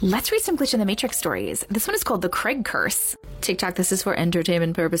Let's read some Glitch in the Matrix stories. This one is called The Craig Curse. TikTok, this is for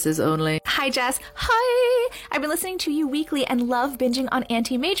entertainment purposes only. Hi, Jess. Hi! I've been listening to you weekly and love binging on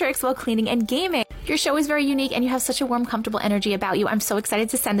Anti-Matrix while cleaning and gaming. Your show is very unique and you have such a warm, comfortable energy about you. I'm so excited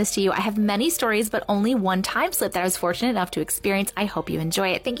to send this to you. I have many stories, but only one time slip that I was fortunate enough to experience. I hope you enjoy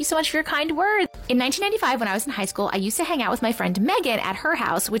it. Thank you so much for your kind words. In 1995, when I was in high school, I used to hang out with my friend Megan at her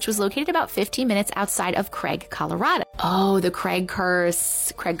house, which was located about 15 minutes outside of Craig, Colorado. Oh, the Craig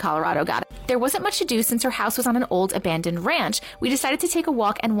Curse. Craig, Colorado, got it. There wasn't much to do since her house was on an old abandoned ranch. We decided to take a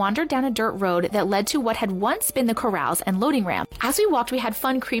walk and wandered down a dirt road that led to what had once been the corrals and loading ramp. As we walked, we had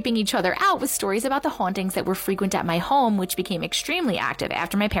fun creeping each other out with stories about the hauntings that were frequent at my home, which became extremely active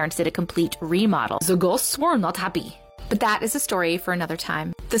after my parents did a complete remodel. The ghosts were not happy. But that is a story for another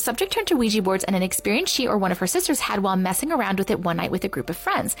time. The subject turned to Ouija boards and an experience she or one of her sisters had while messing around with it one night with a group of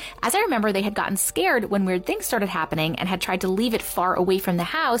friends. As I remember, they had gotten scared when weird things started happening and had tried to leave it far away from the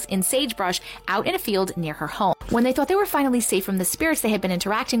house in sagebrush out in a field near her home. When they thought they were finally safe from the spirits they had been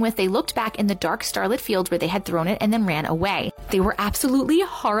interacting with, they looked back in the dark starlit field where they had thrown it and then ran away. They were absolutely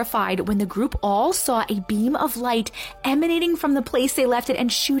horrified when the group all saw a beam of light emanating from the place they left it and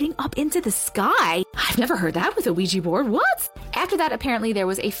shooting up into the sky. I've never heard that with a Ouija board. What? After that, apparently there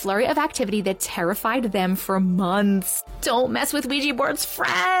was a flurry of activity that terrified them for months. Don't mess with Ouija boards,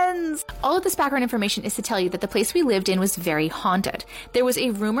 friends! All of this background information is to tell you that the place we lived in was very haunted. There was a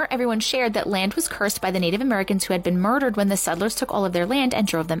rumor everyone shared that land was cursed by the Native Americans who had been murdered when the settlers took all of their land and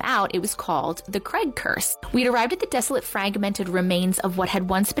drove them out. It was called the Craig Curse. We'd arrived at the desolate, fragmented remains of what had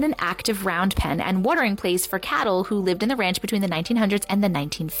once been an active round pen and watering place for cattle who lived in the ranch between the 1900s and the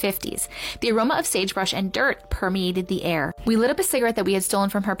 1950s. The aroma of sagebrush and dirt permeated the air. We lit up a cigarette that we had stolen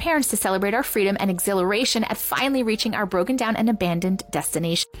from her parents to celebrate our freedom and exhilaration at finally reaching our broken down and abandoned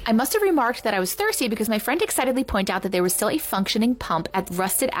destination. I must have remarked that I was thirsty because my friend excitedly pointed out that there was still a functioning pump at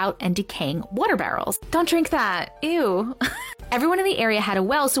rusted out and decaying water barrels. Don't drink that. Ew. Everyone in the area had a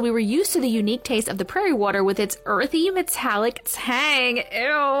well, so we were used to the unique taste of the prairie water with its earthy, metallic tang.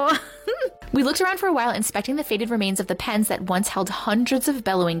 Ew. We looked around for a while, inspecting the faded remains of the pens that once held hundreds of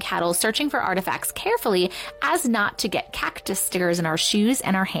bellowing cattle, searching for artifacts carefully as not to get cactus stickers in our shoes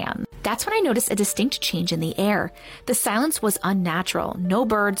and our hands. That's when I noticed a distinct change in the air. The silence was unnatural. No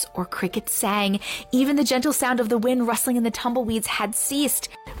birds or crickets sang. Even the gentle sound of the wind rustling in the tumbleweeds had ceased.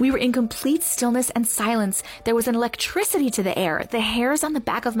 We were in complete stillness and silence. There was an electricity to the air. The hairs on the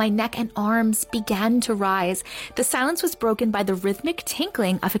back of my neck and arms began to rise. The silence was broken by the rhythmic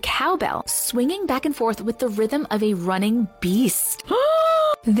tinkling of a cowbell, swinging back and forth with the rhythm of a running beast.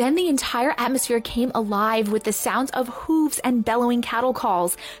 Then the entire atmosphere came alive with the sounds of hooves and bellowing cattle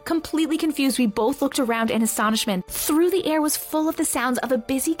calls. Completely confused, we both looked around in astonishment. Through the air was full of the sounds of a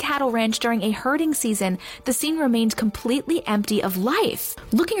busy cattle ranch during a herding season. The scene remained completely empty of life.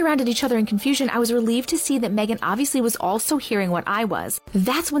 Looking around at each other in confusion, I was relieved to see that Megan obviously was also hearing what I was.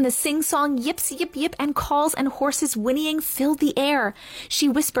 That's when the sing-song yips, yip, yip, and calls and horses whinnying filled the air. She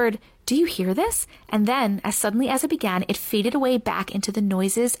whispered, "Do you hear this?" And then, as suddenly as it began, it faded away back into the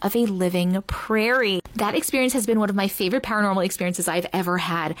noises of a living prairie. That experience has been one of my favorite paranormal experiences I've ever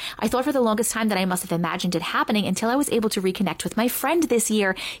had. I thought for the longest time that I must have imagined it happening until I was able to reconnect with my friend this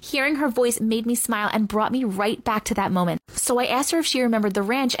year. Hearing her voice made me smile and brought me right back to that moment. So I asked her if she remembered the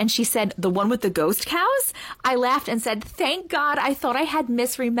ranch, and she said, "The one with the ghost cows?" I laughed and said, "Thank God, I thought I had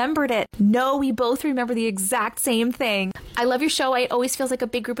misremembered it." No, we both remember the exact same thing. I love your show. It always feels like a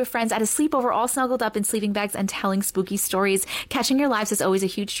big group of friends at a sleepover, all snuggled up in sleeping bags and telling spooky stories. Catching your lives is always a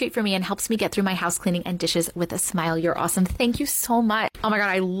huge treat for me and helps me get through my house cleaning and dishes with a smile. You're awesome. Thank you so much. Oh my God,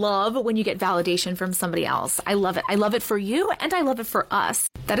 I love when you get validation from somebody else. I love it. I love it for you and I love it for us.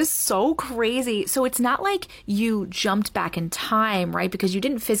 That is so crazy. So it's not like you jumped back in time, right? Because you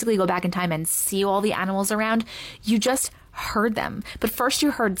didn't physically go back in time and see all the animals around. You just heard them. But first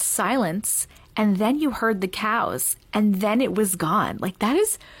you heard silence, and then you heard the cows, and then it was gone. Like, that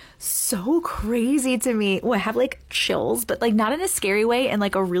is so crazy to me. Oh, I have like chills, but like not in a scary way, in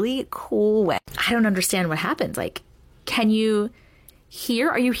like a really cool way. I don't understand what happens. Like, can you hear?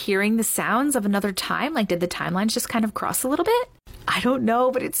 Are you hearing the sounds of another time? Like, did the timelines just kind of cross a little bit? I don't know,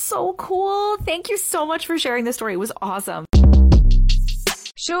 but it's so cool. Thank you so much for sharing this story. It was awesome.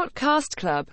 Short Cast Club.